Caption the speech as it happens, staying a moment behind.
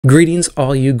Greetings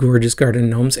all you gorgeous garden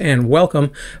gnomes, and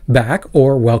welcome back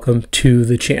or welcome to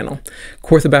the channel.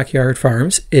 Kawartha Backyard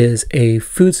Farms is a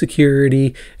food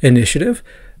security initiative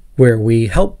where we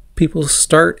help people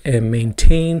start and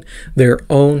maintain their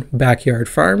own backyard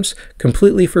farms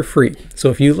completely for free.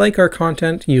 So if you like our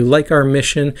content, you like our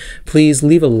mission, please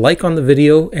leave a like on the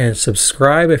video and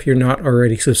subscribe if you're not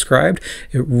already subscribed.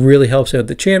 It really helps out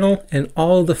the channel, and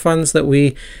all of the funds that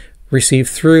we receive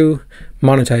through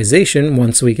monetization,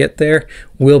 once we get there,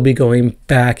 will be going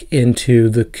back into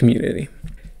the community.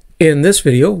 In this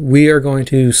video, we are going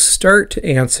to start to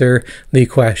answer the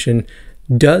question,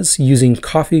 does using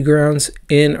coffee grounds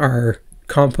in our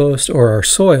compost or our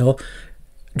soil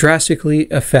drastically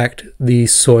affect the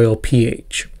soil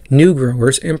pH? New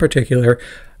growers in particular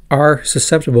are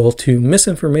susceptible to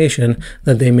misinformation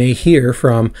that they may hear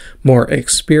from more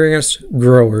experienced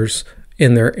growers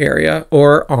in their area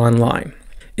or online.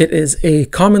 It is a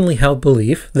commonly held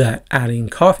belief that adding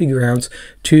coffee grounds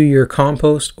to your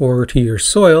compost or to your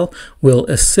soil will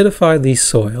acidify the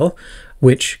soil,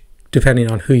 which, depending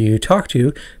on who you talk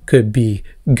to, could be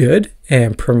good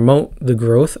and promote the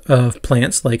growth of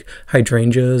plants like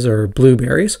hydrangeas or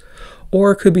blueberries,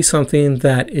 or it could be something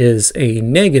that is a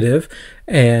negative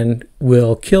and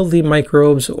will kill the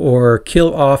microbes or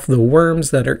kill off the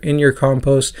worms that are in your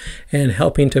compost and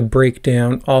helping to break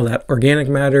down all that organic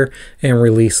matter and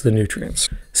release the nutrients.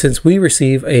 Since we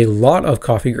receive a lot of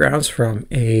coffee grounds from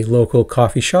a local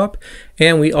coffee shop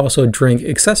and we also drink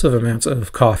excessive amounts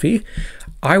of coffee,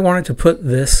 I wanted to put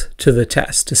this to the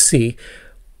test to see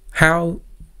how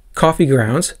coffee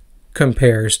grounds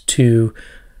compares to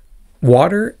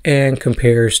water and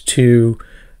compares to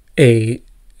a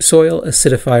soil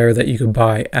acidifier that you could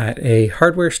buy at a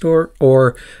hardware store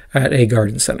or at a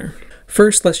garden center.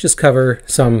 First, let's just cover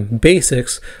some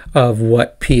basics of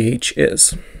what pH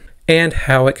is and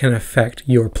how it can affect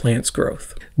your plant's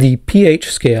growth. The pH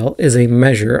scale is a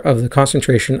measure of the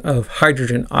concentration of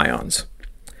hydrogen ions.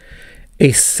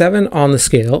 A 7 on the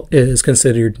scale is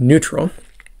considered neutral,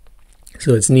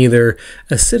 so it's neither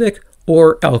acidic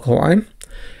or alkaline.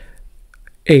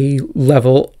 A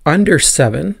level under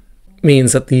 7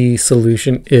 means that the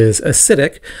solution is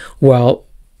acidic, while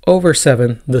over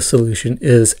 7 the solution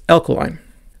is alkaline.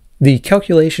 The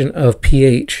calculation of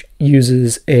pH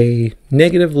uses a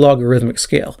negative logarithmic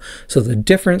scale, so the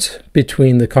difference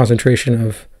between the concentration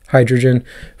of hydrogen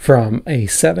from a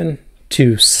 7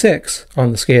 to 6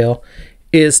 on the scale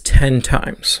is 10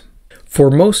 times. For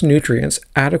most nutrients,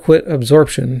 adequate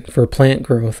absorption for plant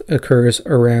growth occurs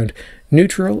around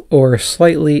neutral or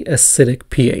slightly acidic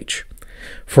pH.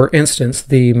 For instance,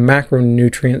 the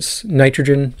macronutrients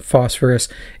nitrogen, phosphorus,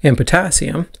 and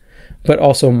potassium, but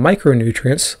also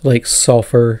micronutrients like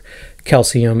sulfur,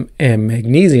 calcium, and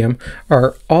magnesium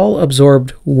are all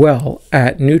absorbed well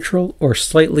at neutral or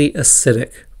slightly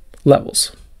acidic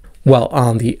levels. While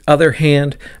on the other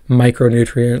hand,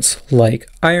 micronutrients like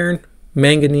iron,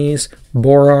 manganese,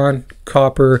 boron,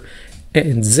 copper,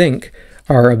 and zinc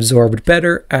are absorbed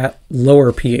better at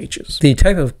lower pHs. The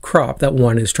type of crop that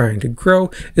one is trying to grow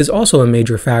is also a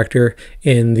major factor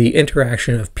in the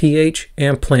interaction of pH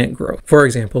and plant growth. For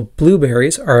example,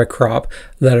 blueberries are a crop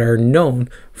that are known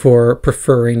for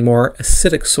preferring more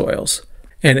acidic soils,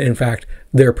 and in fact,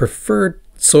 their preferred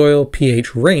soil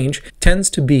pH range tends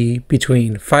to be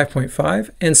between 5.5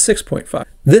 and 6.5.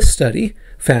 This study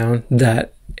found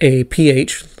that a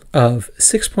pH of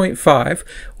 6.5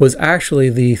 was actually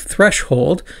the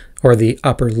threshold or the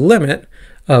upper limit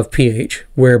of pH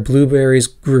where blueberries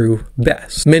grew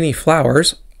best. Many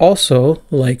flowers also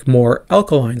like more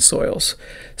alkaline soils,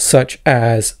 such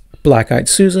as black-eyed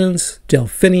Susans,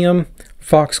 delphinium,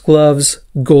 foxgloves,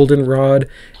 goldenrod,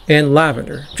 and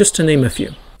lavender, just to name a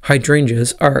few.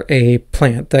 Hydrangeas are a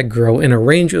plant that grow in a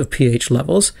range of pH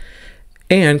levels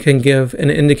and can give an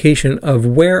indication of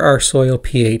where our soil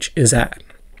pH is at.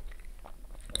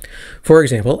 For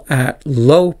example, at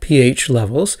low pH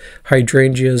levels,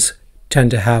 hydrangeas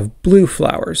tend to have blue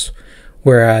flowers,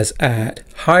 whereas at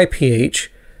high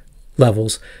pH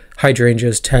levels,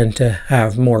 hydrangeas tend to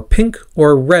have more pink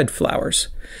or red flowers,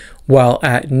 while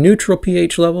at neutral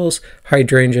pH levels,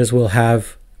 hydrangeas will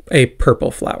have a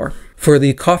purple flower. For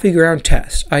the coffee ground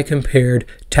test, I compared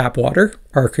tap water,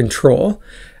 our control,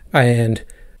 and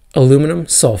aluminum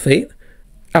sulphate,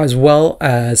 as well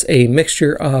as a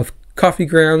mixture of coffee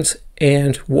grounds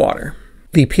and water.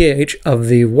 The pH of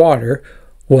the water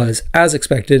was as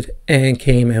expected and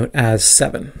came out as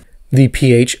 7. The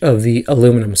pH of the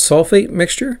aluminum sulphate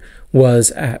mixture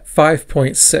was at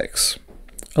 5.6.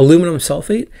 Aluminum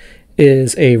sulphate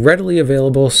is a readily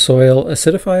available soil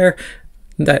acidifier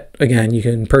that, again, you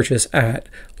can purchase at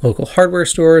local hardware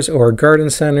stores or garden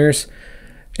centers.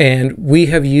 And we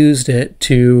have used it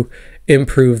to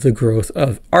improve the growth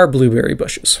of our blueberry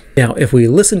bushes. Now, if we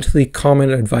listen to the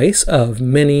common advice of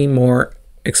many more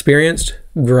experienced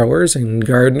growers and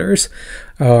gardeners,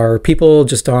 or people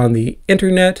just on the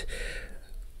internet,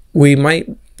 we might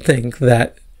think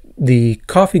that the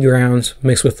coffee grounds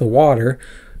mixed with the water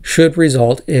should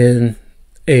result in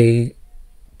a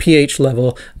pH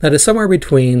level that is somewhere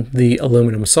between the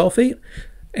aluminum sulfate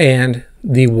and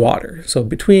the water. So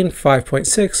between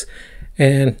 5.6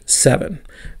 and 7,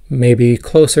 maybe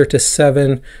closer to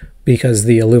 7 because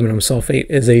the aluminum sulfate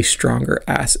is a stronger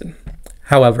acid.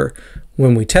 However,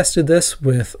 when we tested this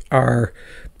with our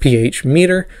pH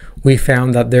meter, we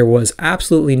found that there was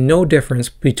absolutely no difference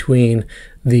between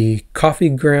the coffee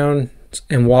grounds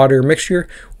and water mixture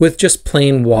with just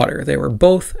plain water. They were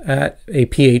both at a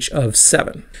pH of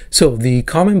 7. So the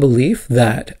common belief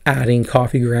that adding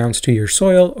coffee grounds to your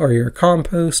soil or your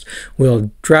compost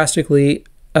will drastically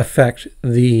affect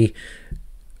the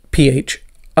pH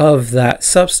of that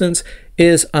substance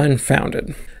is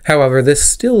unfounded. However, this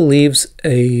still leaves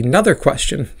another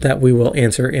question that we will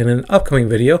answer in an upcoming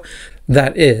video.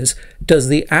 That is, does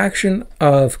the action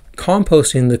of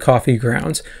composting the coffee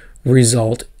grounds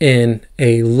result in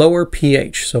a lower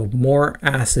pH, so more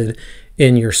acid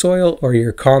in your soil or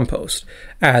your compost,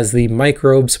 as the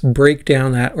microbes break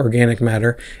down that organic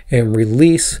matter and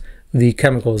release the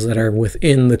chemicals that are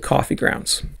within the coffee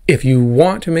grounds? If you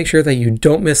want to make sure that you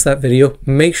don't miss that video,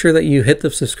 make sure that you hit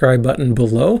the subscribe button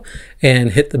below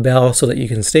and hit the bell so that you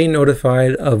can stay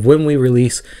notified of when we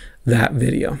release that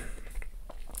video.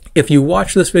 If you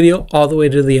watch this video all the way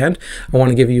to the end, I want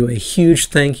to give you a huge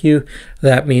thank you.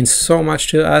 That means so much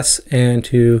to us and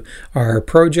to our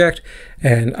project,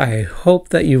 and I hope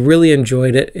that you really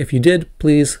enjoyed it. If you did,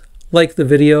 please like the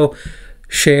video,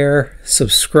 share,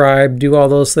 subscribe, do all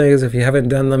those things if you haven't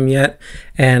done them yet,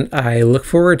 and I look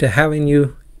forward to having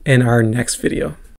you in our next video.